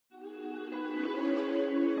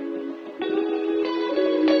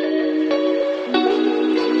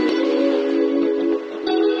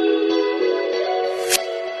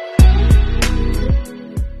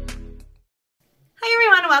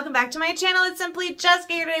back to my channel. It's Simply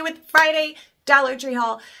Jessica here today with Friday Dollar Tree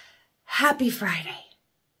haul. Happy Friday.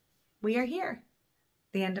 We are here.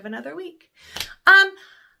 The end of another week. I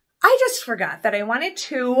just forgot that I wanted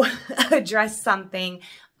to address something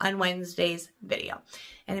on Wednesday's video,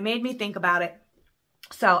 and it made me think about it.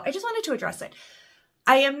 So I just wanted to address it.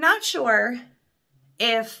 I am not sure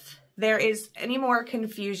if there is any more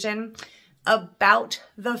confusion about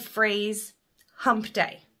the phrase hump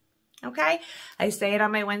day. Okay? I say it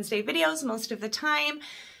on my Wednesday videos most of the time.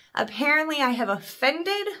 Apparently I have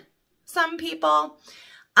offended some people.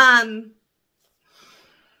 I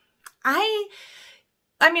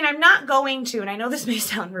mean, I'm not going to, and I know this may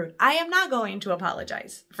sound rude, I am not going to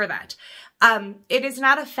apologize for that. It is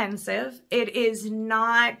not offensive. It is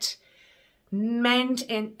not meant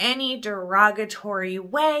in any derogatory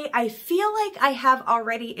way. I feel like I have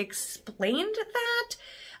already explained that.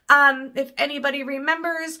 If anybody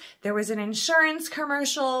remembers, there was an insurance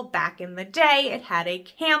commercial back in the day. It had a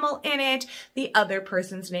camel in it. The other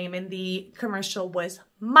person's name in the commercial was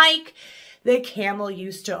Mike. The camel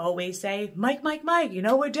used to always say, Mike, Mike, Mike, you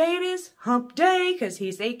know what day it is? Hump day, because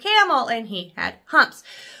he's a camel and he had humps.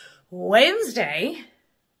 Wednesday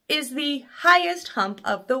is the highest hump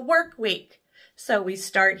of the work week. So we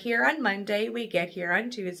start here on Monday, we get here on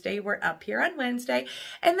Tuesday, we're up here on Wednesday,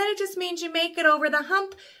 and then it just means you make it over the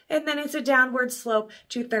hump, and then it's a downward slope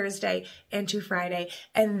to Thursday and to Friday,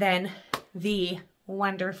 and then the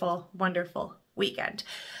wonderful, wonderful weekend.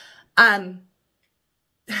 I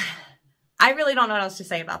really don't know what else to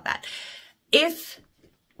say about that. If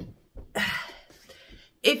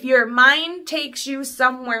your mind takes you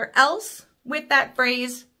somewhere else with that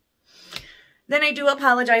phrase, then I do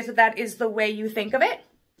apologize if that is the way you think of it,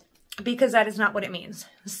 because that is not what it means.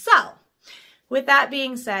 So, with that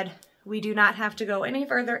being said, we do not have to go any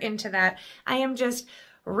further into that. I am just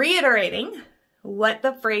reiterating what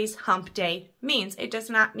the phrase hump day means. It does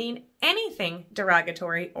not mean anything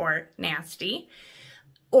derogatory or nasty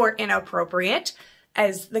or inappropriate,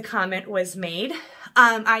 as the comment was made.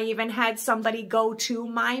 I even had somebody go to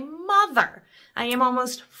my mother. I am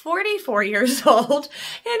almost 44 years old,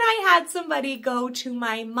 and I had somebody go to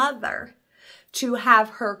my mother to have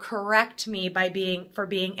her correct me for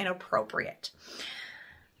being inappropriate.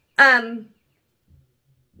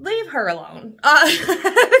 Leave her alone.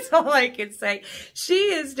 That's all I can say.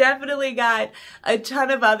 She has definitely got a ton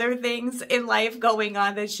of other things in life going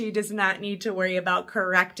on that she does not need to worry about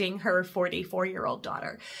correcting her 44-year-old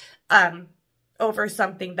daughter over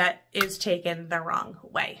something that is taken the wrong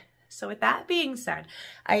way. So with that being said,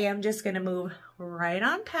 I am just going to move right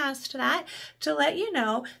on past that to let you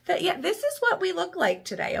know that, yeah, this is what we look like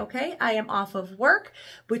today, okay? I am off of work,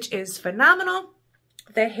 which is phenomenal.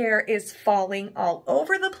 The hair is falling all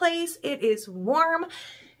over the place. It is warm,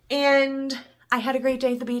 and I had a great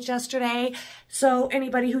day at the beach yesterday. So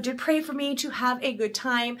anybody who did pray for me to have a good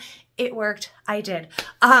time, it worked. I did.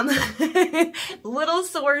 Little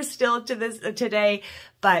sore still to today,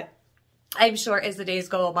 but I'm sure as the days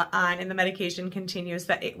go on and the medication continues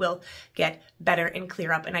that it will get better and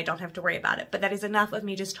clear up and I don't have to worry about it. But that is enough of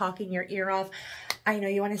me just talking your ear off. I know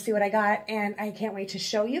you want to see what I got, and I can't wait to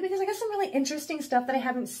show you because I got some really interesting stuff that I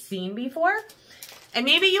haven't seen before. And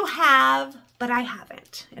maybe you have, but I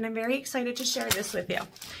haven't. And I'm very excited to share this with you.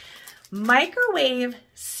 Microwave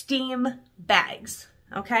steam bags,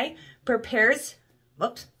 okay? Prepares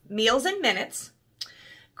meals in minutes.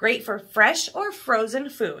 Great for fresh or frozen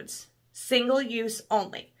foods. Single use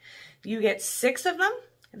only. You get 6 of them.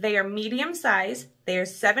 They are medium size. They are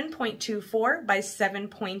 7.24 by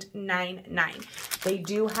 7.99. They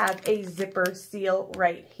do have a zipper seal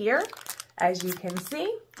right here. As you can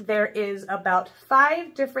see, there is about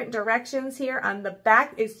 5 different directions here on the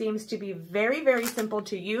back. It seems to be very, very simple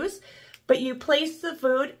to use, but you place the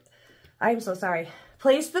food,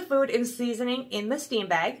 place the food and seasoning in the steam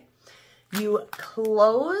bag. You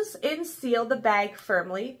close and seal the bag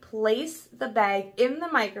firmly, place the bag in the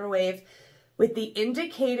microwave with the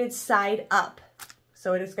indicated side up,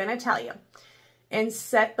 so it is going to tell you, and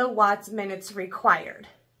set the watts minutes required.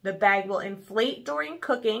 The bag will inflate during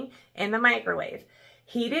cooking in the microwave.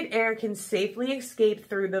 Heated air can safely escape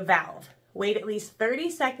through the valve. Wait at least 30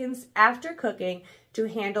 seconds after cooking to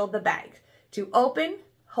handle the bag. To open,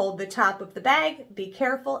 hold the top of the bag. Be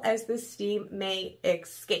careful as the steam may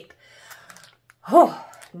escape. Oh,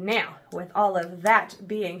 now, with all of that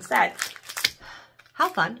being said, how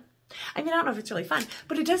fun. I mean, I don't know if it's really fun,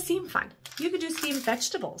 but it does seem fun. You could do steamed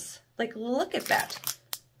vegetables. Like, look at that.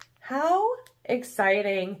 How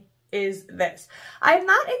exciting is this? I'm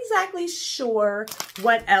not exactly sure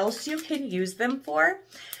what else you can use them for.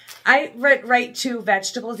 I went right to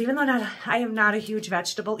vegetables, even though I am not a huge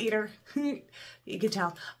vegetable eater. You can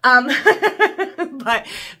tell. But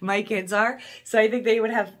my kids are. So I think they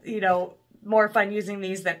would have, you know, more fun using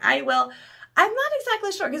these than I will. I'm not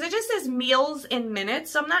exactly sure because it just says meals in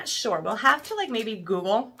minutes. So I'm not sure. We'll have to like maybe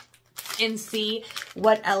Google and see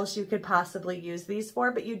what else you could possibly use these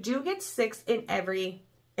for. But you do get 6 in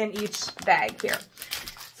each bag here.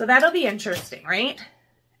 So that'll be interesting, right?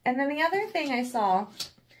 And then the other thing I saw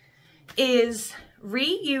is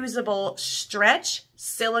reusable stretch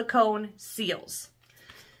silicone seals.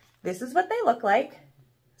 This is what they look like.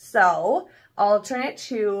 So alternate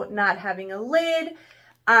to not having a lid.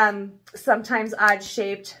 Sometimes odd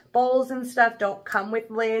shaped bowls and stuff don't come with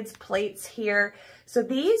lids, plates here. So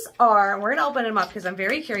these are, we're gonna open them up because I'm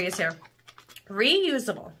very curious here.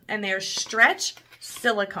 Reusable, and they're stretch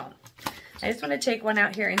silicone. I just want to take one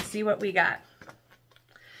out here and see what we got.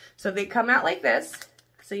 So they come out like this.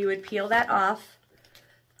 So you would peel that off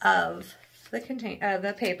of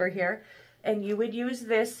the paper here, and you would use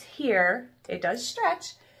this here. It does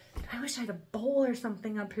stretch. I wish I had a bowl or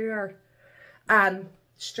something up here.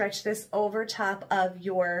 Stretch this over top of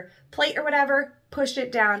your plate or whatever, push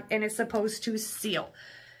it down, and it's supposed to seal.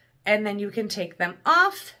 And then you can take them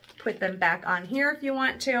off, put them back on here if you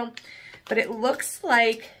want to. But it looks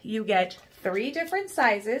like you get 3 different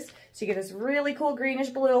sizes. So you get this really cool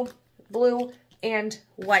greenish blue, and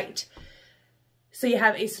white. So you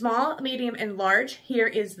have a small, medium, and large. Here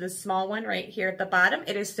is the small one right here at the bottom.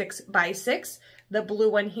 It is 6 by 6. The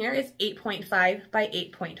blue one here is 8.5 by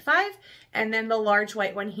 8.5. And then the large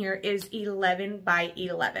white one here is 11 by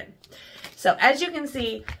 11. So as you can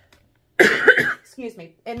see, excuse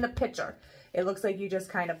me, in the picture, it looks like you just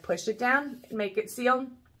kind of push it down, make it seal.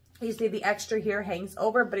 You see the extra here hangs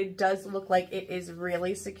over, but it does look like it is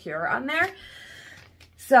really secure on there.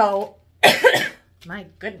 So, my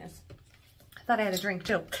goodness, I thought I had a drink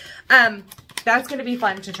too. That's going to be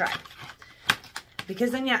fun to try.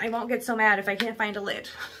 Because then, yeah, I won't get so mad if I can't find a lid.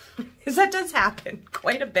 Because that does happen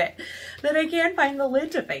quite a bit, that I can't find the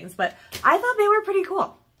lid to things. But I thought they were pretty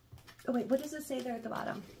cool. Oh, wait, what does it say there at the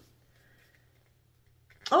bottom?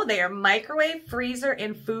 Oh, they are microwave, freezer,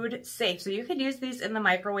 and food safe. So you can use these in the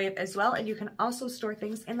microwave as well. And you can also store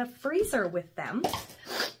things in the freezer with them.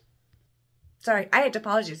 Sorry, I had to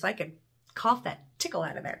apologize so I could cough that tickle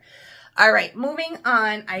out of there. All right, moving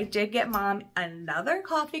on. I did get Mom another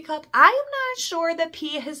coffee cup. I am not sure the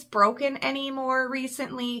P has broken anymore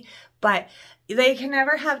recently, but they can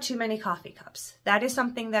never have too many coffee cups. That is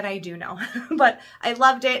something that I do know. But I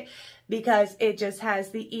loved it because it just has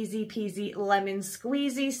the easy peasy lemon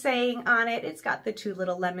squeezy saying on it. It's got the 2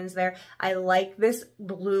 little lemons there. I like this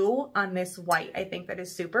blue on this white. I think that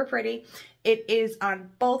is super pretty. It is on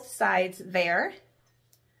both sides there.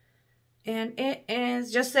 And it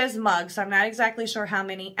is just says mug, so I'm not exactly sure how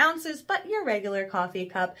many ounces, but your regular coffee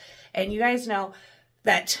cup. And you guys know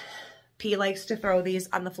that P likes to throw these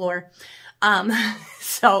on the floor.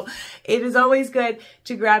 So it is always good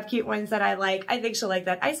to grab cute ones that I like. I think she'll like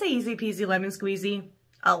that. I say easy peasy lemon squeezy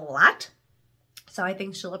a lot. So I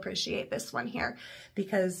think she'll appreciate this one here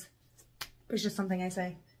because it's just something I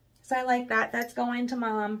say. So I like that. That's going to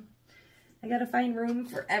Mom. I got to find room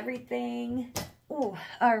for everything. Oh,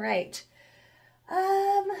 all right.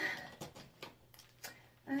 I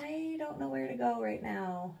don't know where to go right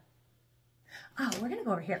now. Oh, we're going to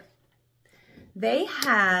go over here. They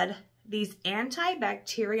had these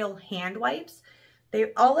antibacterial hand wipes.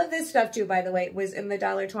 All of this stuff too, by the way, was in the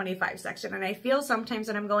 $1.25 section. And I feel sometimes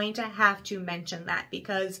that I'm going to have to mention that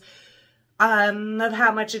because of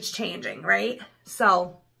how much it's changing, right?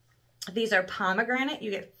 So these are pomegranate.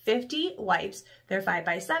 You get 50 wipes. They're 5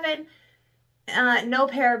 by 7. No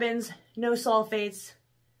parabens, no sulfates.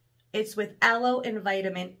 It's with aloe and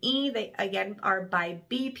vitamin E. They, again, are by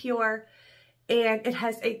Be Pure. And it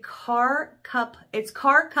has a car cup. It's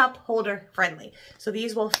car cup holder friendly. So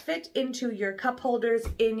these will fit into your cup holders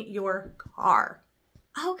in your car.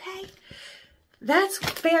 Okay. That's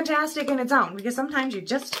fantastic in its own because sometimes you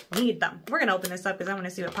just need them. We're going to open this up because I want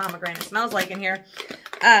to see what pomegranate smells like in here.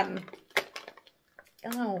 Oh,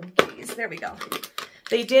 geez. There we go.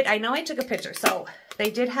 They did, I know I took a picture, so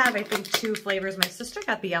they did have, I think, 2 flavors. My sister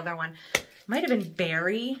got the other one. Might have been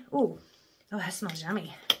berry. Ooh, oh, that smells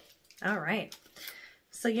yummy. All right.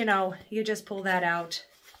 So, you know, you just pull that out.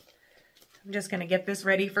 I'm just going to get this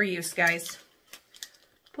ready for use, guys.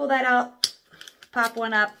 Pull that out, pop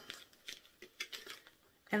one up,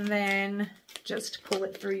 and then just pull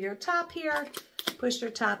it through your top here, push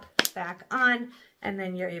your top back on, and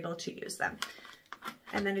then you're able to use them.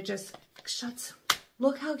 And then it just shuts.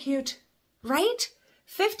 Look how cute, right?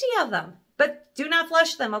 50 of them. but do not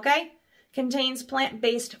flush them, okay? Contains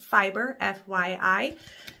plant-based fiber, FYI.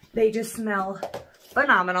 They just smell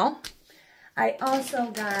phenomenal. I also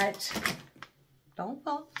got, don't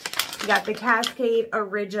fall, got the Cascade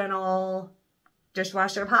Original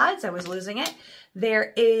dishwasher pods. I was losing it.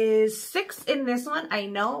 There is 6 in this one. I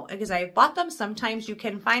know because I bought them. Sometimes you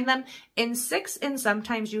can find them in 6 and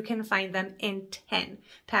sometimes you can find them in 10,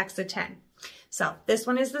 packs of 10. So this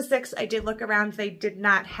one is the 6. I did look around. They did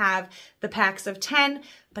not have the packs of 10,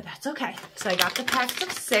 but that's okay. So I got the packs of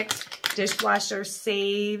 6. Dishwasher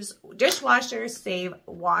save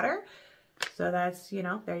water. So that's, you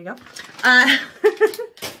know, there you go.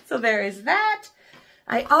 So there is that.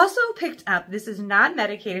 I also picked up, this is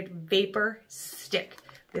non-medicated vapor stick.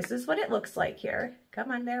 This is what it looks like here. Come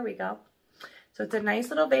on, there we go. So it's a nice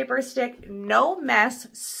little vapor stick, no mess,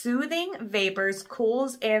 soothing vapors,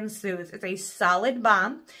 cools and soothes. It's a solid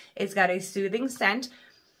balm. It's got a soothing scent.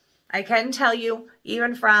 I can tell you,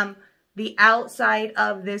 even from the outside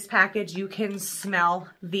of this package, you can smell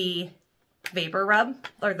the vapor rub,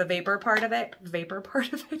 or the vapor part of it,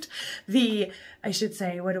 I should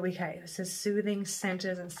say, what do we say? This is soothing scent,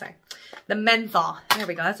 doesn't say. The menthol, there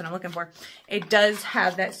we go, that's what I'm looking for. It does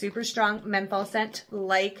have that super strong menthol scent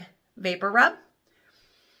like vapor rub,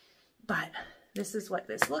 but this is what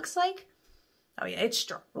this looks like. Oh yeah, it's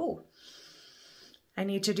strong. Oh, I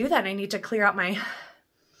need to do that. I need to clear out my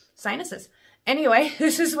sinuses. Anyway,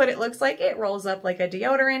 this is what it looks like. It rolls up like a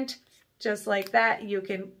deodorant. Just like that, you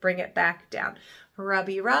can bring it back down.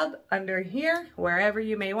 Rubby rub under here, wherever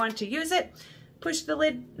you may want to use it. Push the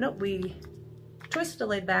lid, nope, we twist the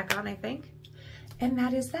lid back on, I think. And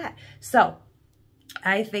that is that. So,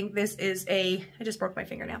 I think this is I just broke my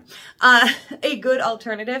finger now, a good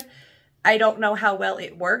alternative. I don't know how well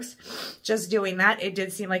it works. Just doing that, it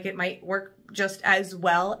did seem like it might work just as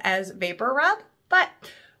well as vapor rub, but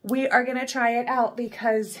we are going to try it out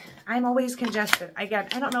because I'm always congested. Again,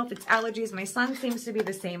 I don't know if it's allergies. My son seems to be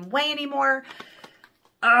the same way anymore.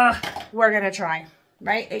 We're going to try,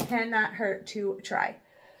 right? It cannot hurt to try.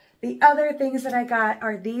 The other things that I got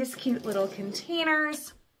are these cute little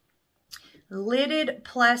containers. Lidded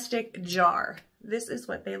plastic jar. This is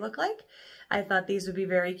what they look like. I thought these would be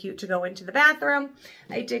very cute to go into the bathroom.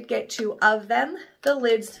 I did get 2 of them. The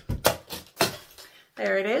lids,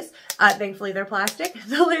 there it is. Thankfully, they're plastic.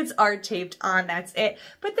 The lids are taped on, that's it.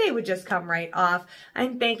 But they would just come right off.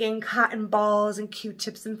 I'm thinking cotton balls and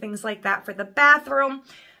Q-tips and things like that for the bathroom.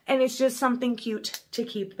 And it's just something cute to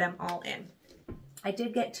keep them all in. I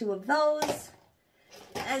did get 2 of those,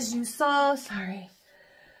 as you saw. Sorry.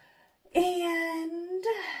 And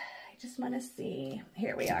I just want to see.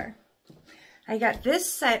 Here we are. I got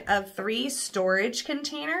this set of 3 storage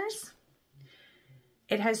containers.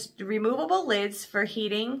 It has removable lids for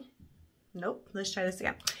heating. Nope, let's try this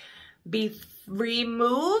again.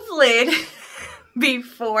 Remove lid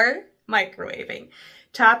before microwaving.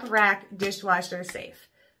 Top rack dishwasher safe.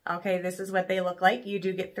 Okay, this is what they look like. You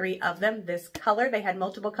do get 3 of them. This color, they had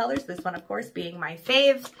multiple colors. This one, of course, being my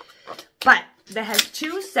fave. But that has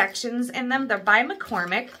 2 sections in them. They're by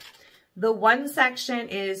McCormick. The one section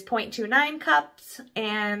is 0.29 cups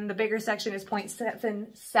and the bigger section is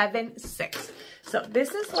 0.776. So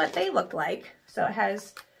this is what they look like. So it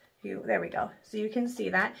has, there we go. So you can see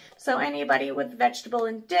that. So anybody with vegetable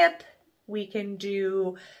and dip, we can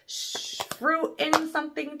do fruit in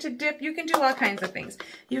something to dip. You can do all kinds of things.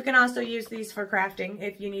 You can also use these for crafting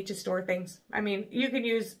if you need to store things. I mean, you can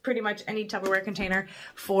use pretty much any Tupperware container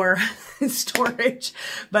for storage,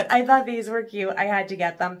 but I thought these were cute. I had to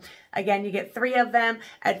get them. Again, you get 3 of them.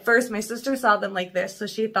 At first, my sister saw them like this, so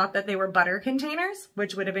she thought that they were butter containers,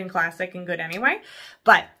 which would have been classic and good anyway,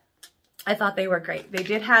 but I thought they were great. They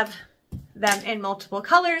did have them in multiple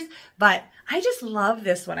colors, but I just love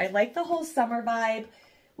this one. I like the whole summer vibe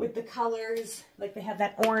with the colors. Like they have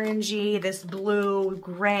that orangey, this blue,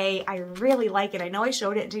 gray. I really like it. I know I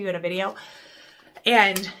showed it to you in a video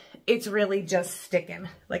and it's really just sticking.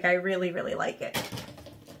 Like I really, really like it.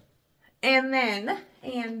 And then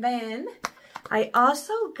I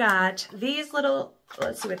also got these little,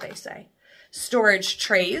 let's see what they say, storage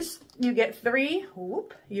trays. You get 3,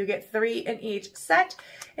 you get 3 in each set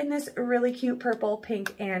in this really cute purple,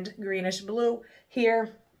 pink, and greenish blue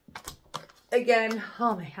here. Again,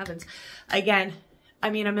 oh my heavens. Again, I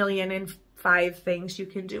mean, 1,000,005 things you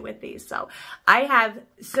can do with these. So I have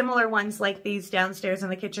similar ones like these downstairs in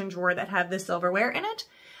the kitchen drawer that have the silverware in it.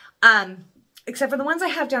 Except for the ones I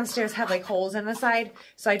have downstairs have like holes in the side.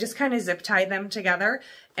 So I just kind of zip tie them together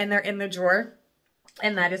and they're in the drawer.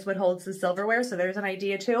 And that is what holds the silverware. So there's an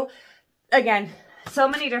idea too. Again, so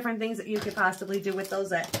many different things that you could possibly do with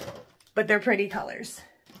those, but they're pretty colors.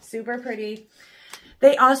 super pretty.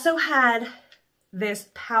 They also had this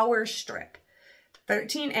power strip,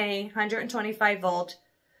 13A, 125 volt.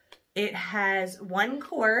 It has one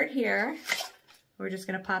cord here. We're just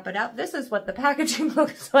going to pop it out. This is what the packaging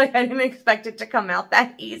looks like. I didn't expect it to come out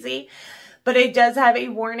that easy. But it does have a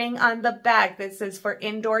warning on the back that says for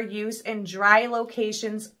indoor use in dry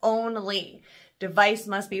locations only. Device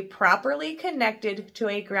must be properly connected to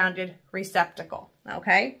a grounded receptacle.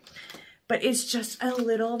 Okay? But it's just a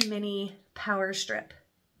little mini power strip.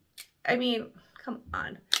 I mean, come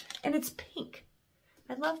on. And it's pink.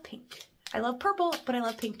 I love pink. I love purple, but I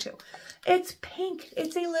love pink too. It's pink.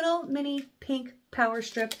 It's a little mini pink power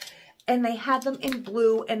strip. And they had them in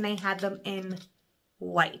blue and they had them in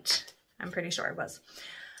white. I'm pretty sure it was.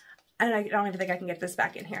 And I don't even think I can get this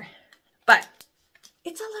back in here. But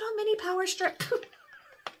it's a little mini power strip.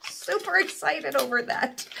 Super excited over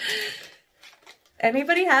that.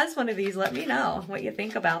 Anybody has one of these, let me know what you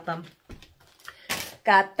think about them.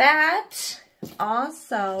 Got that.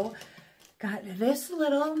 Also got this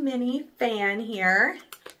little mini fan here.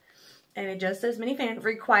 And it just says mini fan.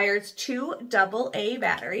 Requires 2 AA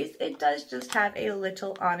batteries. It does just have a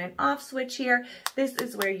little on and off switch here. This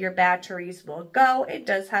is where your batteries will go. It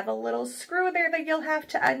does have a little screw there that you'll have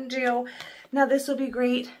to undo. Now this will be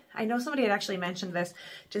great. I know somebody had actually mentioned this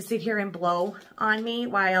to sit here and blow on me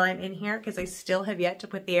while I'm in here because I still have yet to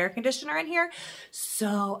put the air conditioner in here.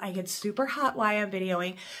 So I get super hot while I'm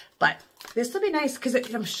videoing. But this will be nice because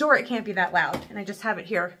I'm sure it can't be that loud. And I just have it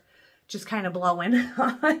here just kind of blowing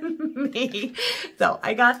on me. So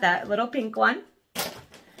I got that little pink one.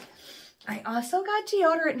 I also got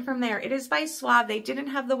deodorant from there. It is by Suave. They didn't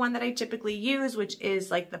have the one that I typically use, which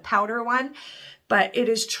is like the powder one, but it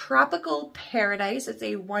is Tropical Paradise. It's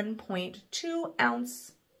a 1.2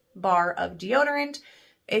 ounce bar of deodorant.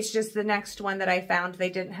 It's just the next one that I found. They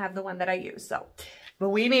didn't have the one that I use, so, but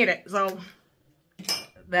we need it. So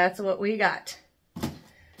that's what we got.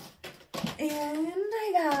 And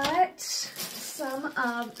I got some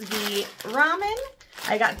of the ramen.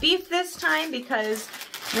 I got beef this time because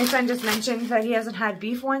my friend just mentioned that he hasn't had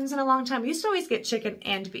beef ones in a long time. We used to always get chicken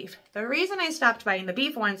and beef. The reason I stopped buying the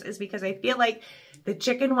beef ones is because I feel like the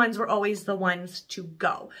chicken ones were always the ones to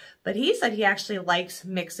go. But he said he actually likes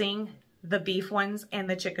mixing the beef ones and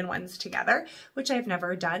the chicken ones together, which I've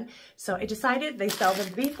never done. So I decided they sell the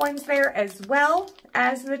beef ones there as well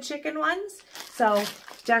as the chicken ones. So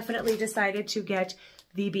definitely decided to get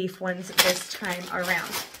the beef ones this time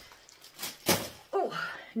around. Oh,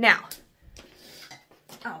 now,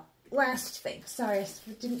 last thing. Sorry, I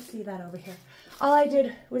didn't see that over here. All I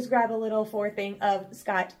did was grab a little 4 thing of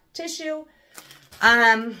Scott tissue.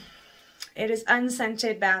 It is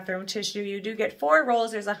unscented bathroom tissue. You do get 4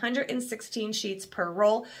 rolls. There's 116 sheets per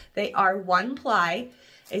roll. They are 1 ply.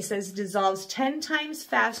 It says dissolves 10 times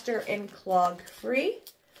faster and clog free.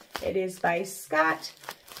 It is by Scott.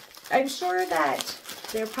 I'm sure that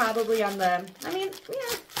they're probably on the, I mean,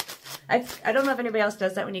 yeah. I don't know if anybody else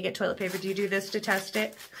does that when you get toilet paper. Do you do this to test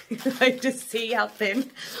it? Like to see how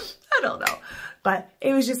thin? I don't know. But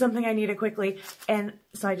it was just something I needed quickly. And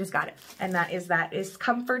so I just got it. And that is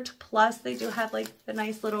Comfort Plus. They do have like the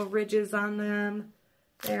nice little ridges on them.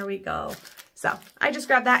 There we go. So I just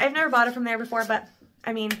grabbed that. I've never bought it from there before, but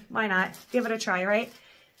I mean, why not? Give it a try, right?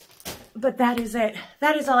 But that is it.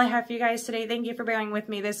 That is all I have for you guys today. Thank you for bearing with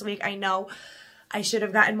me this week. I know I should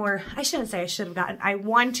have gotten more. I shouldn't say I should have gotten. I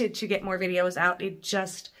wanted to get more videos out. It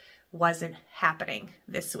just wasn't happening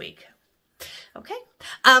this week. Okay.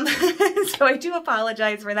 So I do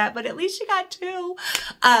apologize for that, but at least you got 2.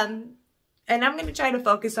 And I'm going to try to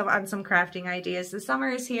focus on some crafting ideas. The summer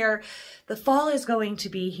is here. The fall is going to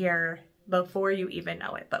be here before you even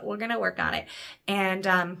know it, but we're going to work on it. And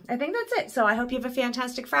I think that's it. So I hope you have a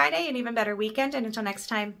fantastic Friday, an even better weekend. And until next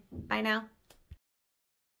time, bye now.